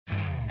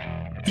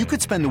You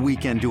could spend the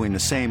weekend doing the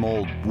same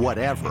old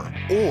whatever,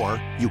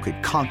 or you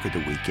could conquer the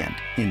weekend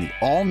in the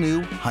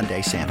all-new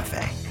Hyundai Santa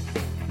Fe.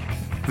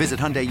 Visit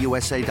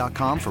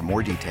HyundaiUSA.com for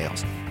more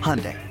details.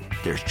 Hyundai,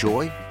 there's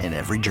joy in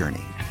every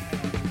journey.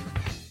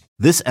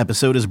 This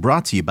episode is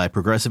brought to you by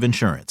Progressive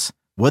Insurance.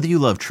 Whether you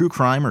love true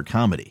crime or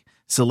comedy,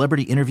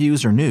 celebrity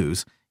interviews or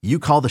news, you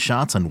call the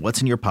shots on what's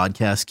in your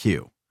podcast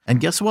queue. And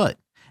guess what?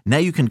 Now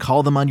you can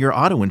call them on your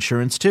auto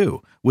insurance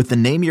too with the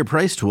Name Your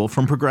Price tool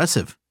from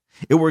Progressive.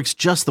 It works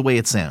just the way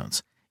it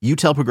sounds. You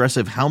tell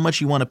Progressive how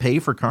much you want to pay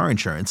for car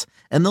insurance,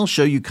 and they'll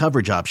show you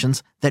coverage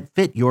options that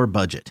fit your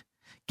budget.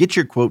 Get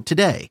your quote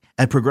today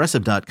at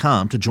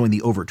Progressive.com to join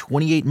the over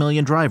 28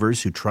 million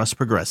drivers who trust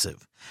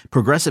Progressive.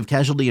 Progressive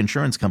Casualty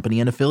Insurance Company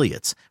and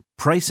Affiliates.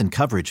 Price and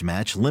coverage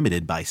match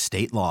limited by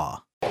state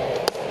law.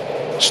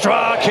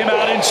 Straw came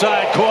out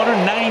inside corner,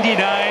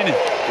 99.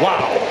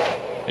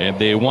 Wow. And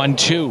they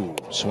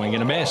 1-2. Swing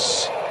and a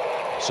miss.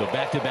 So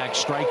back-to-back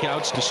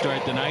strikeouts to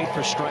start the night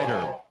for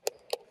Strider.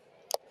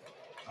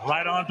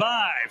 Right on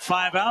by.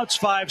 5 outs,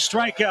 5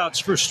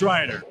 strikeouts for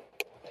Strider.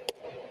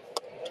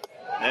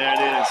 There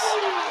it is.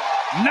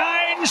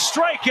 9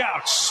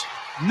 strikeouts.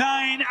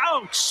 9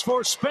 outs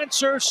for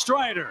Spencer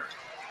Strider.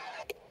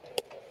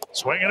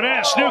 Swing and a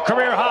miss. New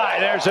career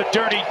high. There's a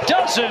dirty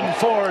dozen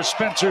for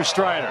Spencer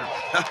Strider.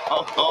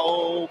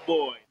 Oh,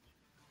 boy.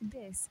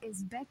 This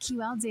is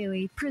BetQL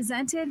Daily,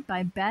 presented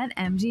by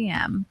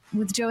BetMGM,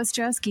 with Joe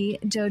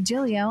Ostrowski, Joe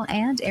Giglio,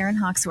 and Aaron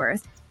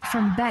Hawksworth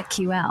from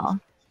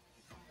BetQL.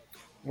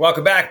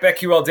 Welcome back,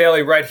 BetQL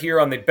Daily, right here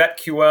on the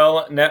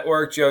BetQL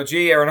Network. Joe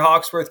G, Aaron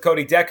Hawksworth,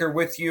 Cody Decker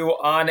with you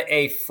on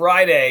a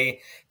Friday.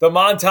 The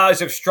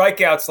montage of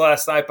strikeouts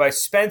last night by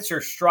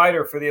Spencer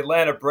Strider for the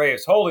Atlanta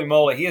Braves. Holy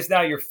moly, he is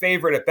now your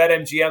favorite at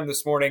BetMGM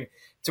this morning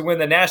to win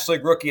the National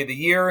League Rookie of the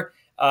Year.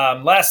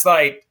 Last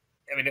night,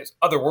 I mean, it's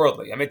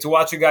otherworldly. I mean, to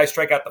watch a guy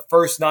strike out the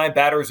first 9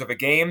 batters of a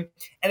game,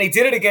 and he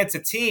did it against a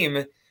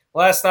team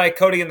last night,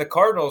 Cody, and the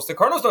Cardinals. The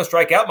Cardinals don't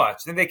strike out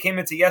much. Then they came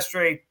into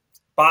yesterday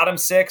bottom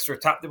 6 or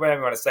top, whatever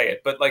you want to say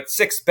it, but like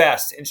 6th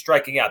best in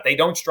striking out. They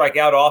don't strike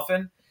out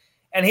often,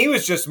 and he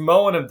was just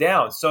mowing them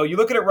down. So you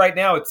look at it right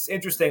now, it's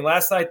interesting.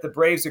 Last night, the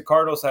Braves and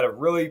Cardinals had a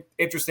really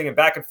interesting and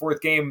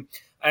back-and-forth game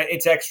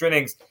into extra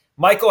innings.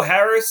 Michael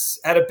Harris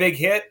had a big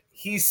hit.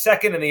 He's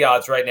second in the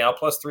odds right now,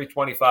 plus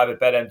 325 at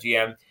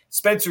BetMGM.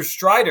 Spencer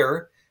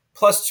Strider,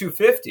 plus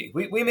 250.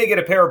 We may get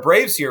a pair of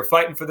Braves here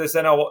fighting for this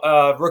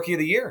NL Rookie of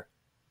the Year.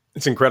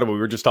 It's incredible. We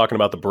were just talking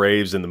about the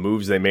Braves and the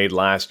moves they made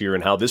last year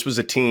and how this was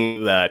a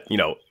team that, you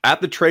know,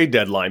 at the trade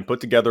deadline put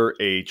together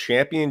a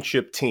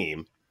championship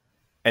team.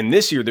 And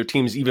this year their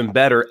team's even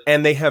better.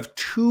 And they have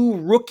 2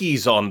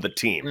 rookies on the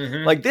team.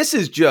 Mm-hmm. Like, this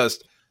is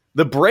just,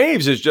 the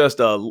Braves is just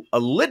a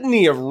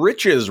litany of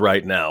riches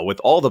right now with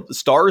all the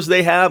stars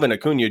they have, and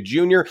Acuna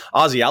Jr.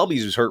 Ozzie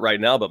Albies is hurt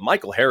right now, but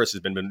Michael Harris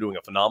has been doing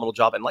a phenomenal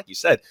job. And like you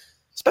said,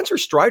 Spencer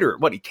Strider,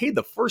 he K'd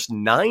the first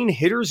 9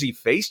 hitters he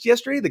faced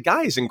yesterday? The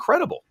guy is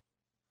incredible.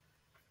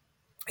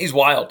 He's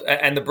wild,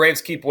 and the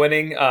Braves keep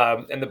winning,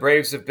 and the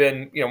Braves have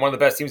been, one of the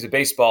best teams of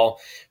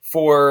baseball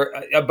for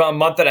about a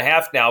month and a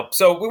half now.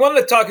 So we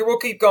wanted to talk here. We'll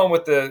keep going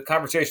with the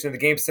conversation of the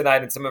games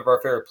tonight and some of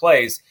our favorite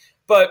plays.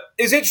 But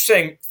it's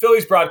interesting,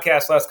 Phillies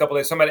broadcast last couple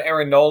of days talking about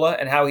Aaron Nola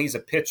and how he's a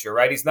pitcher,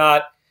 right? He's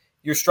not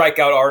your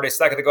strikeout artist,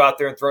 not going to go out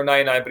there and throw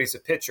 99, but he's a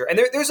pitcher. And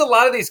there's a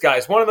lot of these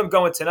guys. One of them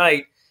going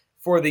tonight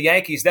for the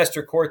Yankees,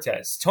 Nestor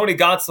Cortez. Tony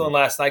Gonsolin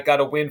last night got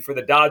a win for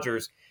the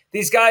Dodgers.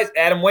 These guys,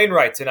 Adam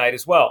Wainwright tonight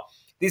as well.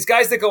 These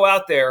guys that go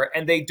out there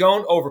and they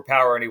don't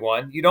overpower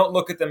anyone. You don't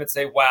look at them and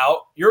say,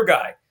 "Wow, your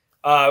guy,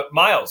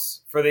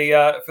 Miles for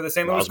the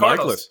St. Louis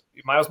Cardinals."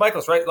 Miles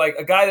Michaelis, right? Like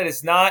a guy that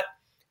is not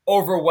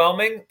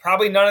overwhelming.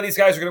 Probably none of these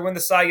guys are going to win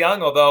the Cy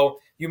Young, although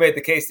you made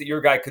the case that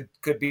your guy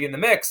could be in the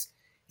mix.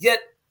 Yet,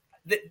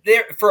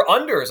 they're for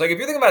unders. Like if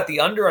you're thinking about the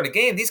under on a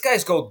game, these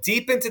guys go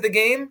deep into the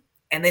game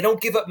and they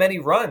don't give up many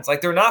runs. Like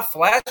they're not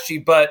flashy,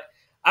 but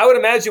I would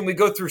imagine we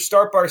go through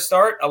start by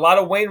start. A lot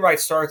of Wainwright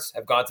starts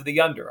have gone to the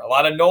under. A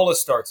lot of Nola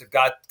starts have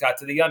got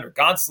to the under.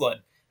 Gonsolin,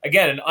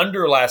 again, an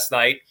under last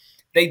night.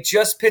 They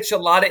just pitch a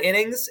lot of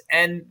innings,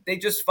 and they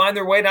just find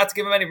their way not to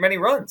give them many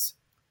runs.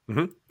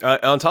 Mm-hmm.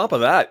 On top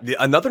of that,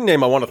 another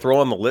name I want to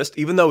throw on the list,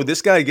 even though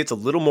this guy gets a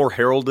little more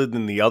heralded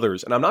than the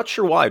others, and I'm not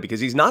sure why,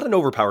 because he's not an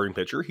overpowering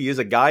pitcher. He is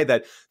a guy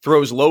that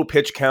throws low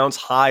pitch counts,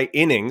 high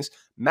innings.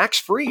 Max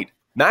Fried.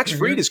 Max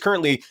Fried is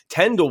currently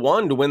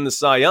 10-1 to win the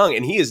Cy Young,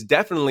 and he is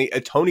definitely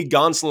a Tony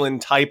Gonsolin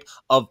type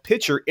of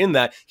pitcher in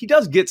that he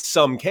does get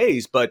some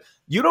Ks, but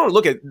you don't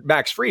look at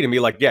Max Fried and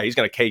be like, yeah, he's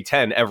going to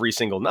K10 every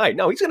single night.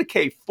 No, he's going to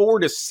K 4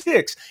 to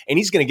 6, and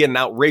he's going to get an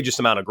outrageous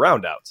amount of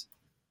ground outs.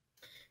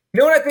 You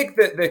know what I think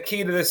the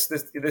key to this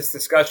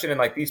discussion and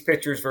like these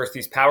pitchers versus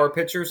these power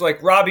pitchers,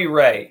 like Robbie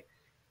Ray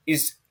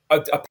is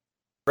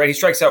right. He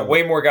strikes out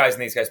way more guys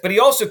than these guys, but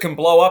he also can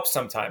blow up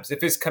sometimes. If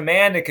his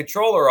command and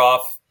control are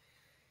off,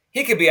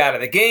 he could be out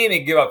of the game. He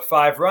could give up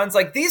 5 runs.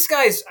 Like these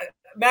guys,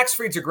 Max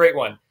Fried's a great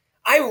one.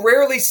 I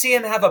rarely see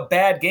him have a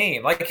bad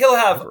game. Like he'll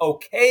have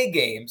okay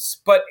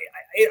games, but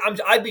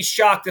I'd be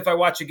shocked if I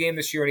watch a game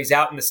this year and he's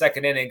out in the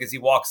second inning because he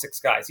walks 6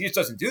 guys. He just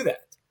doesn't do that.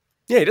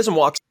 Yeah, he doesn't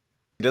walk.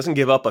 He doesn't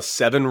give up a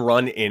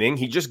 7-run inning.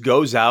 He just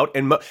goes out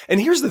and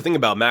here's the thing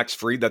about Max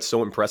Fried that's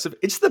so impressive.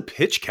 It's the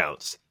pitch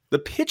counts. The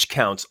pitch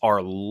counts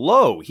are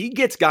low. He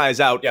gets guys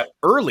out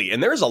early,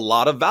 and there's a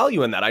lot of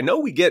value in that. I know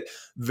we get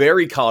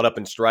very caught up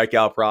in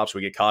strikeout props.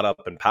 We get caught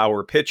up in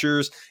power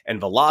pitchers and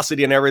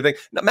velocity and everything.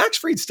 Now, Max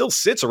Fried still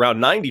sits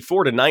around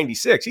 94 to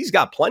 96. He's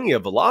got plenty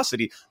of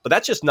velocity, but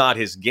that's just not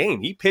his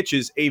game. He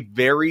pitches a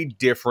very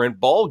different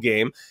ball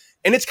game,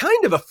 and it's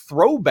kind of a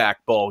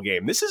throwback ball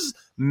game. This is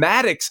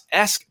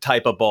Maddox-esque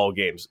type of ball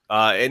games,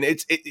 and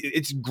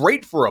it's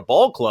great for a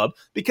ball club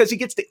because he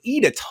gets to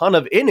eat a ton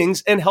of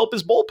innings and help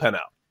his bullpen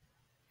out.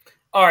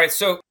 All right,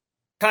 so what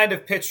kind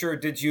of pitcher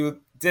did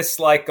you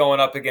dislike going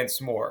up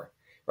against more,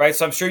 right?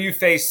 So I'm sure you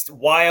faced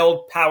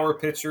wild power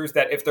pitchers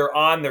that if they're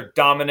on, they're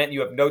dominant, you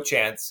have no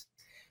chance.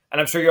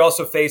 And I'm sure you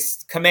also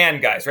faced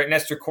command guys, right?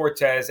 Nestor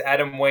Cortez,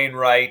 Adam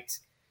Wainwright.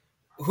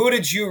 Who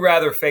did you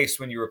rather face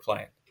when you were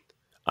playing?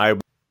 I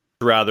would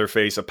rather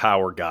face a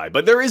power guy,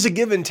 but there is a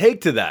give and take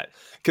to that.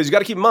 Because you got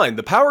to keep in mind,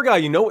 the power guy,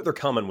 you know what they're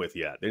coming with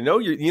yet. You know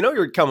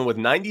you're coming with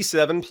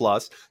 97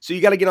 plus, so you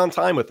got to get on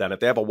time with that.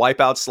 If they have a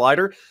wipeout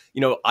slider,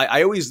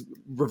 I always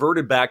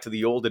reverted back to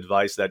the old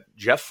advice that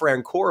Jeff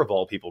Francoeur, of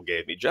all people,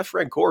 gave me. Jeff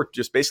Francoeur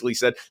just basically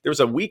said there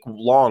was a week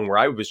long where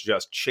I was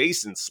just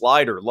chasing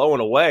slider low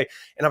and away,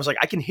 and I was like,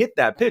 I can hit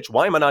that pitch.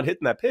 Why am I not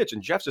hitting that pitch?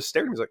 And Jeff just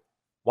stared at me. He's like,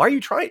 Why are you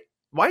trying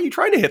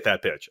to hit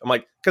that pitch? I'm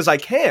like, because I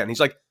can. He's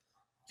like,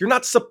 you're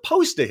not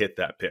supposed to hit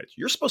that pitch.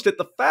 You're supposed to hit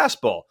the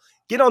fastball.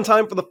 Get on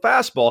time for the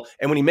fastball,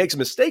 and when he makes a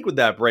mistake with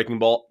that breaking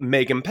ball,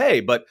 make him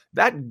pay. But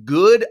that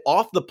good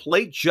off the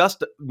plate,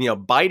 just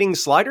biting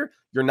slider,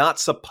 you're not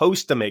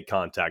supposed to make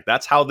contact.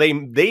 That's how they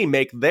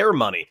make their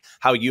money.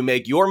 How you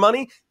make your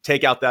money,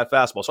 take out that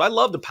fastball. So I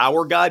love the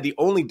power guy. The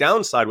only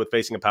downside with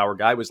facing a power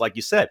guy was, like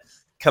you said,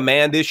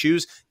 command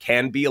issues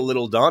can be a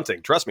little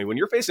daunting. Trust me, when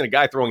you're facing a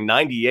guy throwing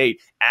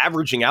 98,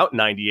 averaging out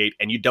 98,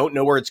 and you don't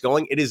know where it's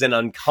going, it is an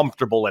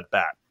uncomfortable at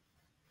bat.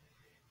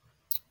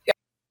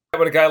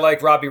 With a guy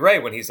like Robbie Ray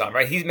when he's on,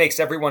 right? He makes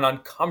everyone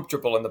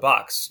uncomfortable in the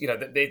box.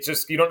 They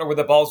just, you don't know where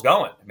the ball's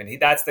going. I mean,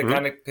 that's the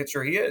kind of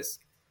pitcher he is.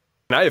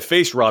 And I have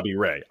faced Robbie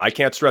Ray. I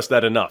can't stress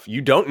that enough. You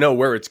don't know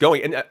where it's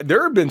going. And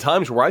there have been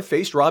times where I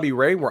faced Robbie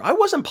Ray where I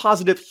wasn't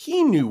positive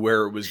he knew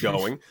where it was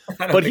going,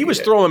 but he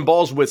was throwing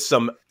balls with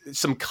some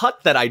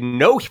cut that I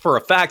know for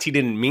a fact he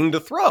didn't mean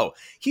to throw.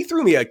 He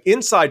threw me an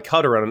inside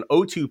cutter on an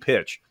 0-2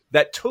 pitch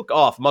that took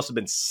off, must have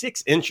been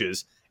 6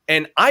 inches,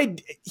 and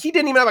he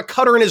didn't even have a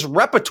cutter in his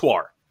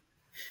repertoire.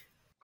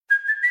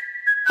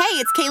 Hey,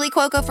 it's Kaylee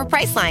Cuoco for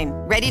Priceline.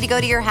 Ready to go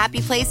to your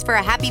happy place for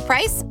a happy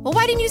price? Well,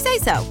 why didn't you say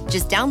so?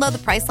 Just download the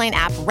Priceline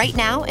app right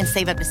now and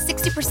save up to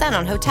 60%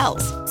 on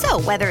hotels.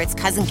 So whether it's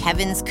Cousin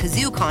Kevin's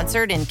Kazoo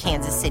Concert in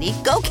Kansas City,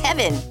 go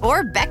Kevin,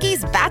 or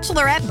Becky's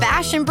Bachelorette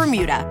Bash in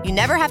Bermuda, you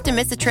never have to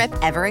miss a trip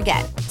ever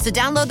again. So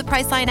download the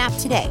Priceline app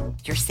today.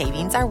 Your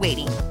savings are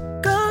waiting.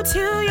 Go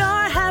to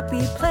your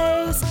happy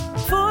place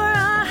for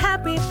a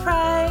happy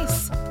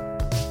price.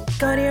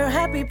 Go to your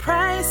happy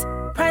price,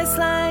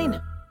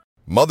 Priceline.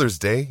 Mother's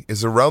Day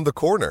is around the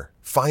corner.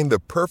 Find the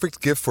perfect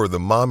gift for the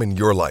mom in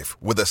your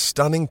life with a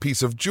stunning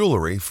piece of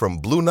jewelry from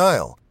Blue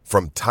Nile.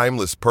 From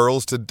timeless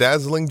pearls to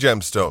dazzling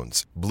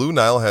gemstones, Blue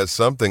Nile has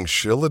something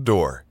she'll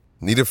adore.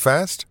 Need it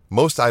fast?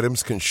 Most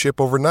items can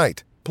ship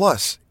overnight.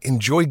 Plus,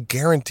 enjoy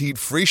guaranteed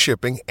free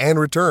shipping and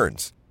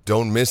returns.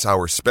 Don't miss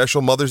our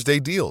special Mother's Day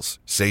deals.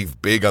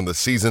 Save big on the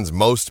season's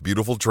most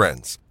beautiful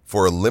trends.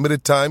 For a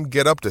limited time,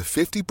 get up to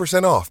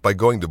 50% off by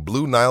going to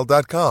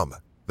BlueNile.com.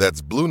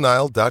 That's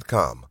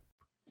BlueNile.com.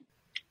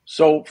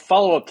 So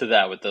follow up to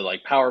that with the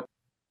power,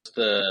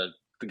 the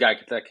guy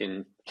that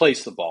can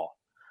place the ball,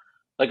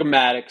 like a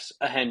Maddox,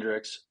 a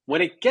Hendricks.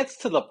 When it gets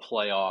to the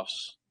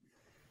playoffs,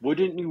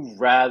 wouldn't you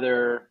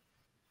rather,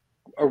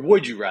 or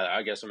would you rather?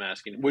 I guess I'm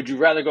asking. Would you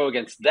rather go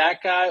against that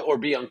guy or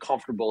be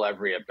uncomfortable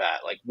every at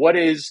bat?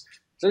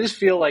 So I just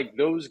feel like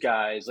those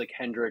guys, like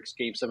Hendricks,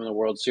 Game 7 of the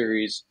World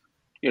Series,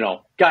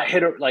 got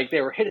hit, they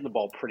were hitting the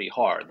ball pretty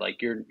hard.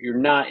 You're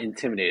not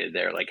intimidated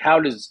there. How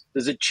does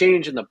it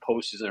change in the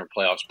postseason or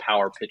playoffs,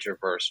 power pitcher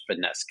versus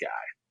finesse guy?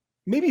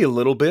 Maybe a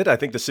little bit. I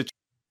think the situation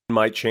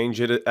might change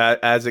it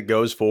as it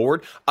goes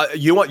forward.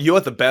 You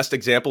want the best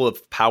example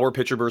of power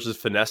pitcher versus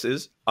finesse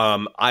is?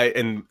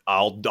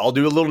 I'll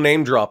do a little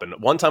name dropping.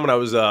 One time when I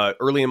was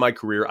early in my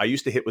career, I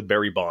used to hit with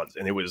Barry Bonds,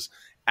 and it was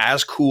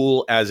as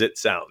cool as it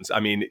sounds. I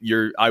mean,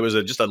 I was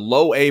just a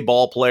low A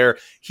ball player.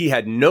 He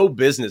had no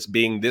business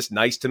being this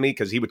nice to me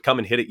because he would come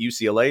and hit at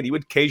UCLA, and he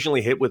would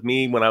occasionally hit with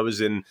me when I was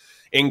in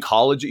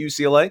college at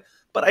UCLA.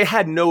 But I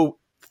had no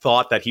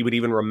thought that he would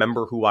even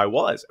remember who I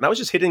was. And I was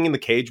just hitting in the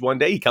cage one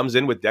day. He comes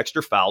in with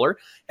Dexter Fowler,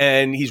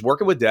 and he's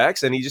working with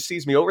Dex, and he just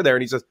sees me over there,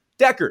 and he says,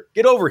 "Decker,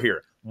 get over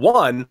here."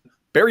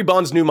 Barry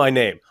Bonds knew my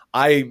name.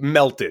 I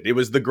melted. It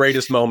was the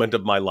greatest moment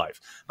of my life.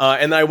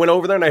 And I went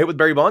over there and I hit with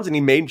Barry Bonds, and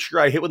he made sure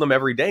I hit with him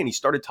every day. And he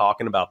started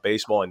talking about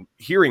baseball, and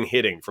hearing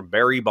hitting from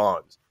Barry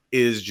Bonds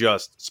is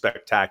just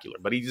spectacular.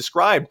 But he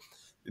described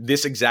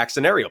this exact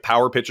scenario,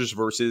 power pitchers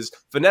versus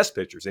finesse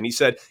pitchers. And he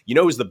said,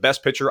 who's the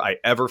best pitcher I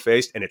ever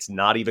faced? And it's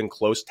not even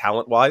close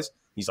talent-wise.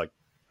 He's like,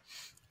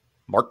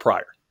 Mark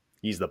Pryor.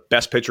 He's the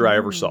best pitcher I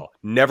ever saw.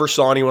 Never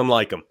saw anyone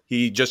like him.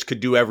 He just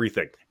could do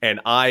everything. And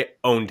I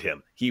owned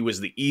him. He was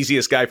the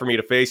easiest guy for me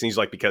to face. And he's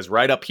like, because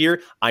right up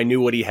here, I knew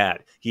what he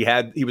had.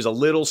 He was a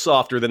little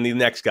softer than the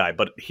next guy.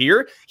 But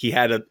here, he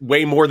had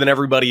way more than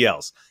everybody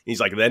else. He's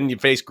like, then you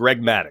face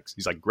Greg Maddux.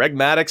 He's like, Greg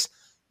Maddux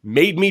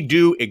made me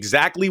do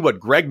exactly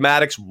what Greg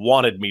Maddux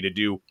wanted me to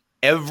do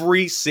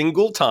every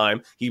single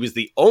time. He was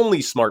the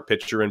only smart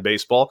pitcher in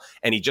baseball,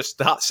 and he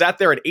just sat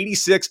there at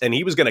 86, and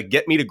he was going to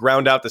get me to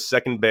ground out to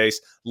second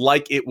base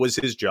like it was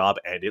his job,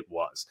 and it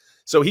was.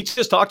 So he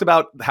just talked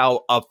about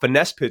how a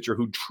finesse pitcher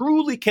who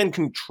truly can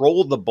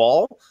control the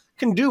ball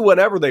can do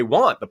whatever they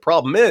want. The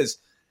problem is,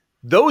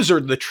 those are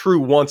the true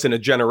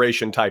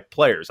once-in-a-generation type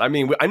players. I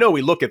mean, I know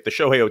we look at the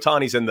Shohei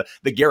Ohtanis and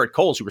the Garrett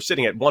Coles who were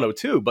sitting at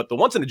 102, but the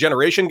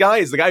once-in-a-generation guy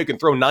is the guy who can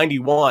throw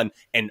 91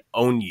 and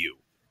own you.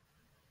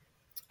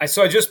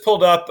 So I just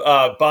pulled up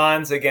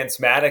Bonds against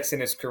Maddux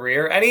in his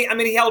career, and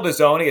he held his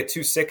own. He had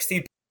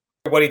 260.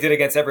 What he did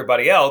against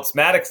everybody else,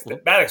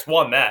 Maddux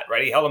won that,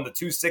 right? He held him to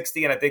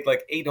 260, and I think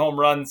like 8 home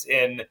runs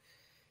in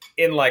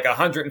like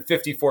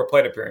 154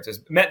 plate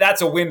appearances.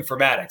 That's a win for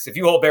Maddux. If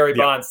you hold Barry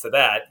Bonds to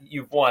that,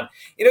 you've won.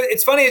 You know,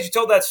 it's funny as you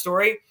told that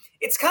story.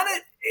 It's kind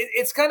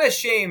of a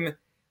shame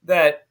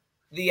that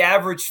the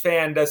average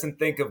fan doesn't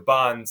think of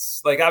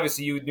Bonds. Like,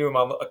 obviously, you knew him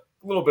on a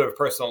little bit of a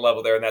personal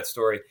level there in that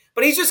story,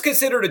 but he's just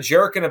considered a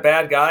jerk and a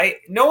bad guy.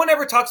 No one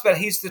ever talks about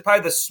he's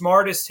probably the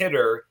smartest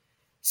hitter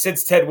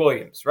since Ted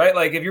Williams, right?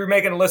 Like, if you're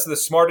making a list of the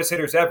smartest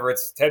hitters ever,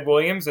 it's Ted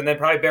Williams and then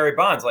probably Barry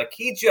Bonds. Like,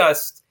 he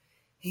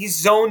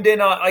zoned in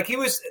on, like, he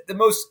was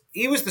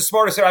the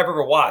smartest hitter I've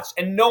ever watched,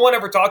 and no one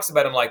ever talks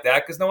about him like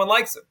that because no one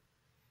likes him.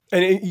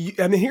 And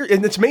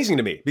it's amazing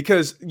to me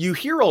because you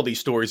hear all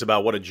these stories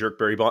about what a jerk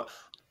Barry Bonds.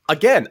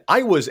 Again,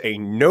 I was a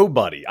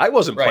nobody. I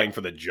wasn't playing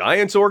for the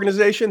Giants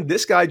organization.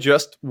 This guy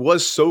just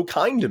was so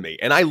kind to me,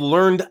 and I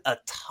learned a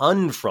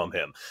ton from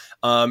him.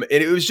 And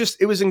it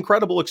was an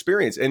incredible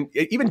experience. And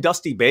even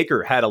Dusty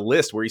Baker had a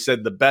list where he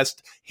said the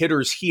best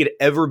hitters he had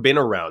ever been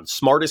around,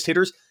 smartest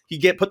hitters.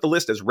 He put the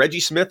list as Reggie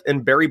Smith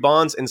and Barry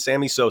Bonds and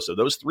Sammy Sosa.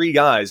 Those 3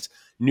 guys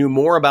knew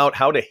more about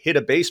how to hit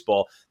a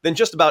baseball than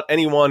just about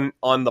anyone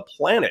on the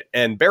planet.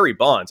 And Barry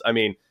Bonds, I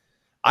mean,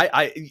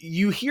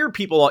 you hear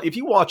people, if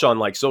you watch on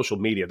like social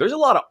media, there's a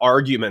lot of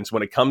arguments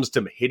when it comes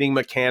to hitting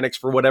mechanics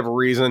for whatever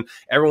reason.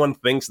 Everyone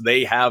thinks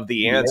they have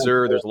the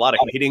answer. There's a lot of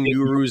hitting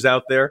gurus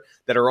out there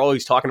that are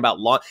always talking about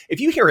launch.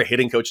 If you hear a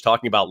hitting coach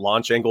talking about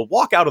launch angle,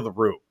 walk out of the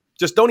room.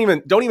 Just don't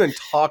even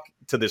talk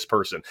to this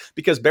person,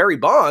 because Barry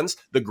Bonds,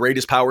 the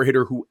greatest power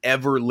hitter who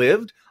ever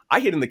lived, I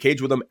hit in the cage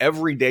with him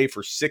every day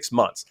for 6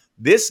 months.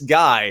 This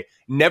guy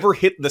never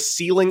hit the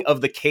ceiling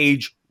of the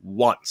cage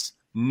once.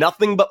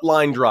 Nothing but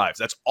line drives.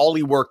 That's all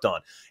he worked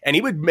on. And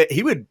he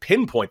would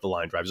pinpoint the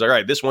line drives. All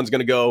right, this one's going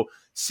to go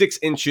 6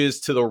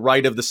 inches to the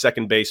right of the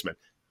second baseman.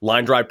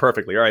 Line drive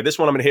perfectly. All right, this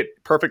one I'm going to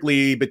hit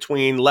perfectly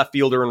between left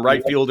fielder and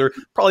right fielder,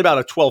 probably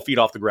about 12 feet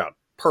off the ground.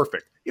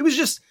 Perfect. It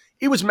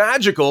was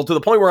magical to the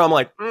point where I'm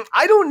like,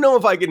 I don't know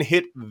if I can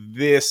hit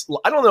this.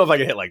 I don't know if I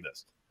can hit like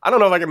this. I don't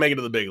know if I can make it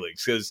to the big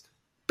leagues, because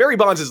Barry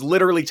Bonds is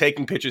literally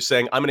taking pitches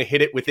saying, I'm going to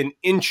hit it within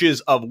inches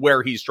of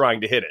where he's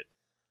trying to hit it.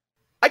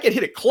 I can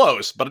hit it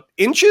close, but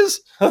inches?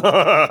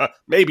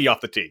 Maybe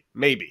off the tee.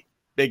 Maybe.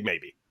 Big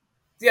maybe.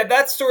 Yeah,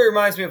 that story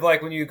reminds me of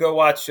like when you go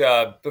watch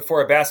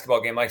before a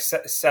basketball game, like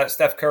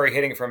Steph Curry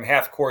hitting from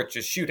half court,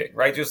 just shooting,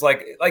 right? Just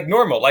like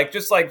normal, like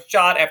just like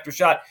shot after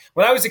shot.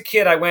 When I was a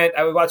kid, I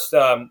watched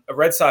a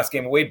Red Sox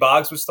game. Wade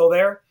Boggs was still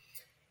there,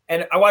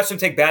 and I watched him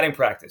take batting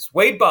practice.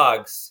 Wade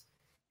Boggs,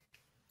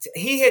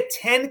 he hit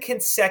 10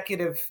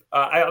 consecutive,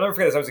 I'll never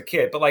forget this, I was a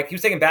kid, but like he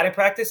was taking batting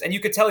practice, and you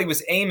could tell he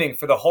was aiming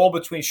for the hole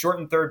between short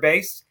and third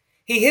base.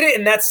 He hit it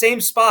in that same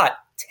spot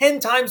 10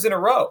 times in a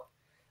row.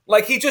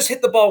 Like, he just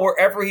hit the ball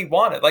wherever he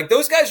wanted. Like,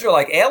 those guys are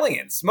like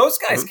aliens.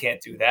 Most guys can't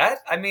do that.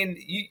 I mean,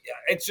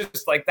 it's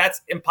just like,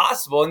 that's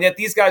impossible. And yet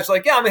these guys are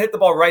like, yeah, I'm going to hit the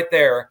ball right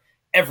there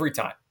every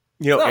time.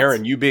 You know,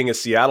 Aaron, you being a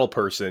Seattle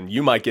person,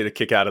 you might get a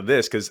kick out of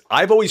this, because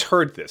I've always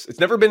heard this. It's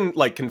never been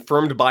like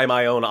confirmed by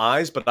my own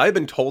eyes, but I've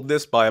been told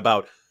this by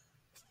about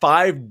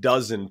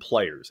 6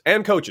 players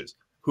and coaches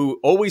who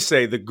always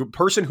say the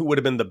person who would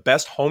have been the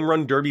best home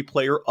run derby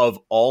player of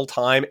all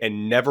time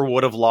and never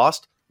would have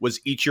lost was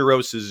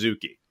Ichiro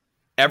Suzuki.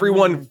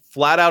 Everyone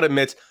flat out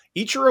admits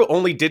Ichiro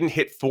only didn't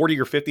hit 40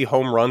 or 50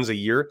 home runs a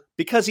year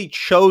because he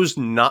chose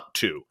not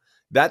to.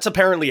 That's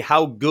apparently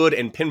how good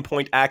and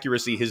pinpoint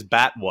accuracy his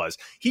bat was.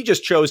 He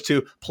just chose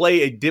to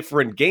play a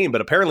different game,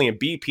 but apparently in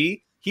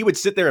BP, he would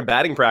sit there in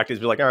batting practice,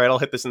 be like, all right, I'll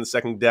hit this in the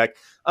second deck.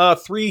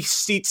 3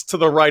 seats to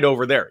the right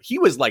over there. He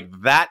was like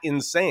that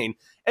insane.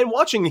 And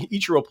watching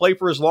Ichiro play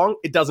for as long,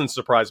 it doesn't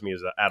surprise me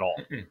at all.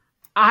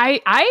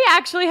 I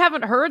actually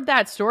haven't heard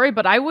that story,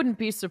 but I wouldn't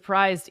be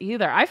surprised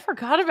either. I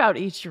forgot about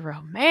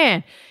Ichiro.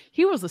 Man,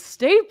 he was a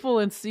staple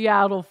in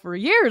Seattle for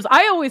years.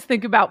 I always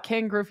think about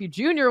Ken Griffey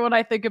Jr. when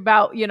I think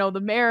about,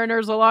 the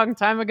Mariners a long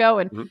time ago.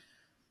 And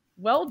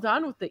well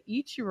done with the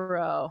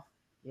Ichiro.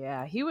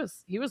 Yeah, he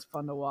was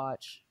fun to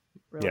watch.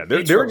 Really.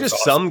 Yeah, there are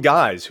just some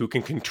guys who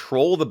can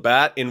control the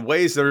bat in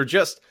ways that are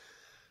just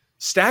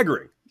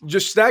staggering.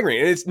 Just staggering.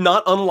 And it's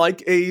not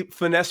unlike a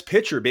finesse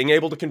pitcher being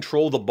able to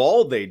control the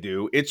ball they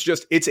do. It's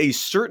a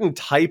certain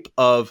type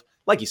of,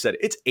 like you said,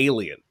 it's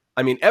alien.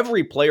 I mean,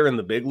 every player in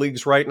the big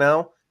leagues right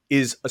now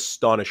is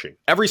astonishing.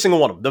 Every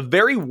single one of them. The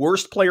very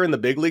worst player in the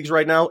big leagues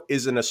right now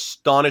is an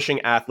astonishing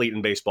athlete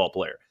and baseball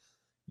player.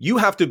 You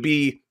have to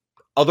be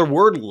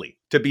otherworldly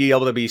to be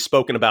able to be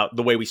spoken about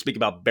the way we speak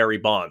about Barry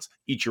Bonds,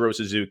 Ichiro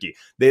Suzuki.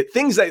 The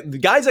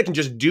guys that can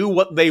just do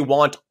what they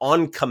want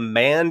on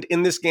command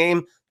in this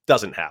game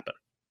doesn't happen.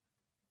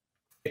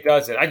 It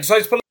doesn't. I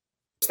just put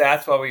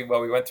stats while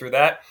we went through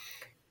that.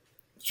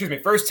 Excuse me.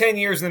 First 10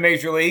 years in the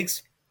major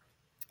leagues,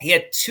 he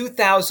had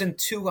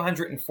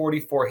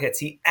 2,244 hits.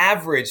 He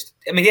had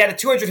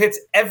 200 hits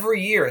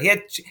every year. He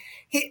had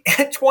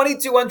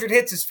 2,200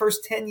 hits his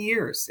first 10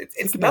 years.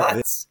 It's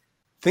nuts.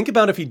 Think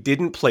about if he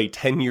didn't play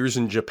 10 years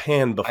in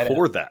Japan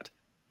before that.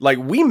 Like,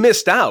 we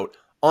missed out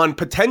on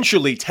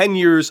potentially 10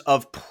 years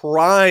of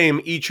prime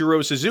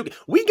Ichiro Suzuki.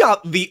 We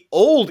got the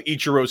old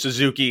Ichiro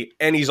Suzuki,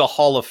 and he's a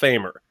Hall of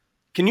Famer.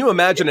 Can you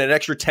imagine an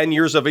extra 10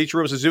 years of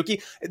Ichiro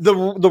Suzuki? The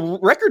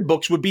record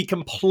books would be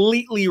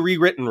completely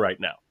rewritten right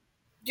now.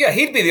 Yeah,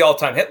 he'd be the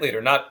all-time hit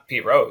leader, not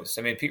Pete Rose.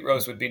 I mean, Pete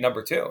Rose would be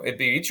number 2. It'd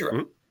be Ichiro.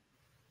 Mm-hmm.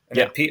 And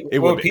yeah,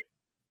 what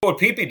would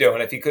Pete be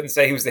doing if he couldn't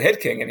say he was the hit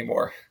king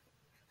anymore?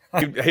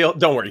 Hey,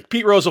 don't worry.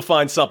 Pete Rose will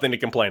find something to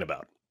complain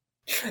about.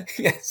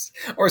 Yes,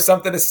 or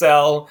something to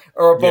sell,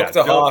 or a book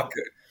to hawk.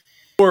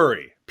 Don't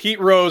worry. Pete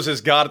Rose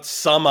has got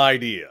some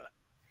idea.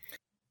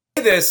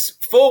 This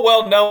full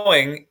well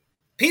knowing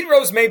Pete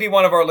Rose may be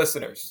one of our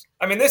listeners.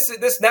 I mean,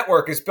 this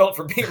network is built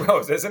for Pete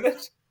Rose, isn't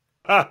it?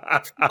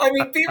 I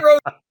mean, Pete Rose.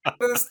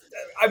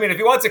 If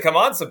he wants to come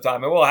on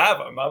sometime, and we'll have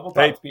him. We'll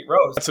talk to Pete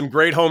Rose. Got some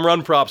great home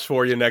run props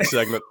for you next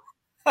segment.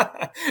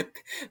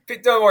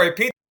 Don't worry,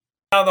 Pete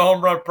on the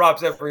home run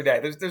props every day.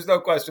 There's no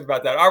question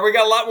about that. All right, we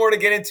got a lot more to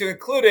get into,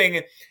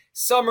 including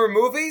summer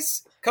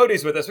movies.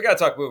 Cody's with us. We got to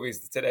talk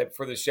movies today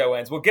before the show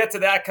ends. We'll get to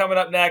that coming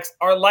up next.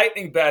 Our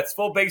lightning bets,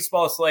 full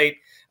baseball slate.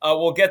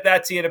 We'll get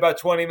that to you in about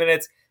 20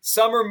 minutes.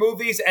 Summer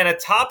movies and a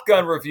Top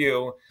Gun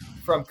review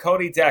from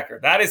Cody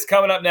Decker. That is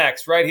coming up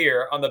next right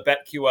here on the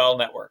BetQL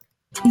Network.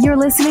 You're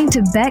listening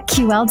to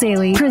BetQL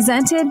Daily,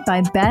 presented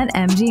by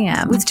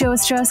BetMGM, with Joe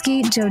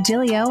Ostrowski, Joe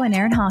Giglio, and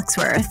Aaron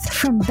Hawksworth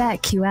from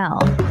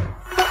BetQL.